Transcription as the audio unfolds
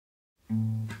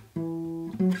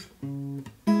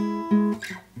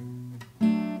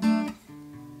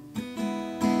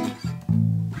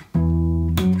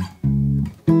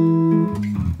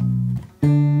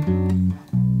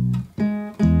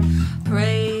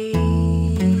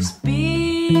Praise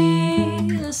be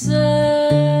the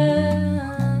sun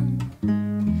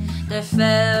that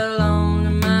fell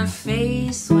on my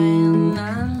face when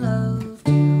I loved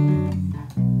you,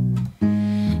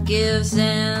 gives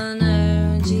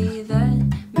energy that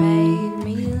made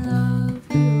me love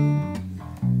you.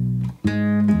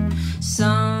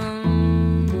 Something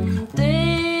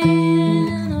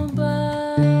about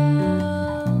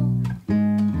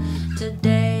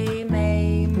today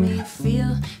made me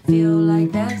feel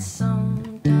like that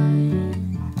sometime.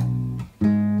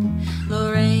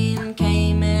 The rain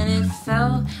came and it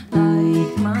felt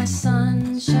like my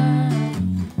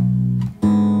sunshine.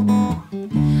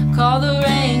 Call the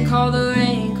rain, call the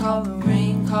rain, call the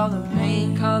rain, call the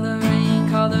rain, call the rain,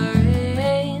 call the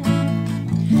rain.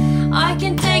 I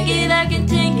can take it, I can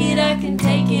take it, I can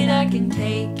take it, I can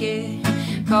take it.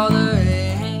 Call the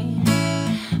rain,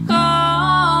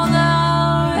 call the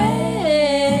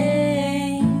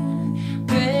rain,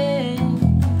 rain,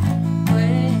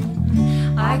 rain.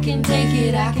 I can take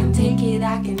it, I can take it,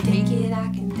 I can take it, I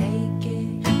can take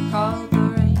it. Call the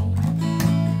rain.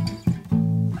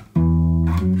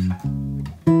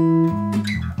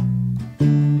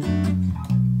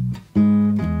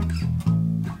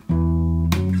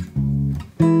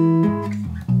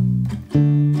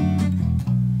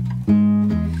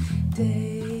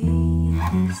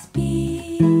 Days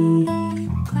be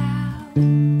clouds,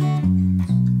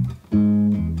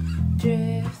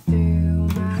 drift through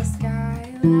my sky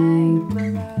like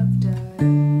beloved does,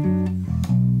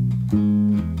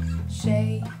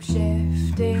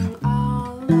 shape-shifting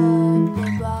all of the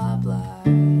blah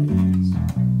blahs.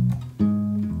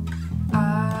 I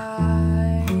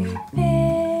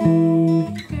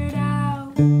figured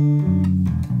out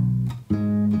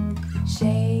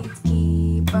shades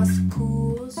keep us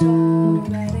cool, so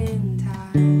that in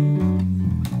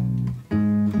time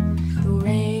the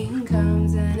rain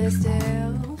comes and it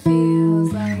still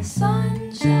feels like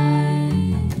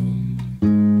sunshine.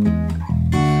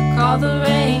 Call the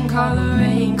rain, call the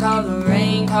rain, call the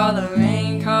rain, call the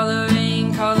rain, call the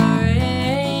rain, call the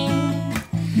rain.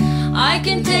 I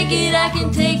can take it, I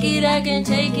can take it, I can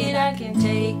take it, I can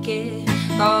take it.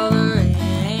 Call the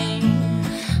rain,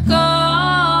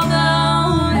 call the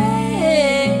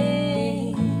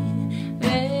rain,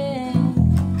 rain,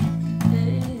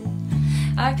 rain.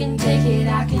 I can take it,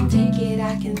 I can take it,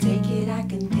 I can take it, I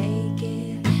can take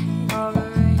it. Call the rain.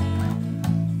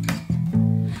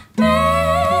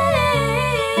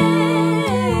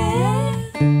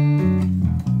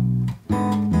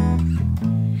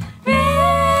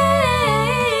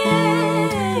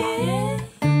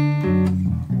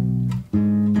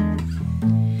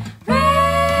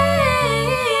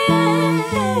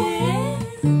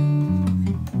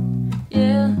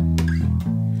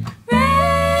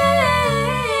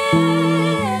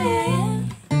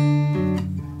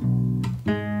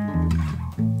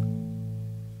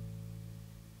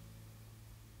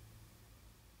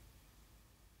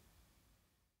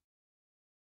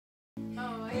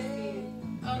 Oh, I see.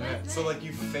 Oh, that's So like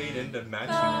you fade into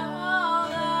matching it.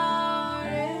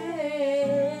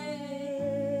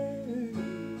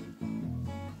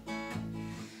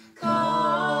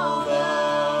 Call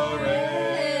the rain.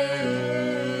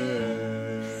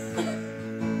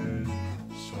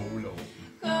 Solo.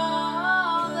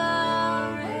 Call the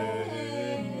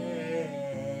rain.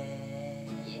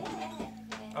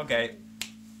 Yeah. Okay.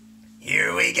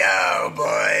 Here we go,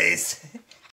 boys.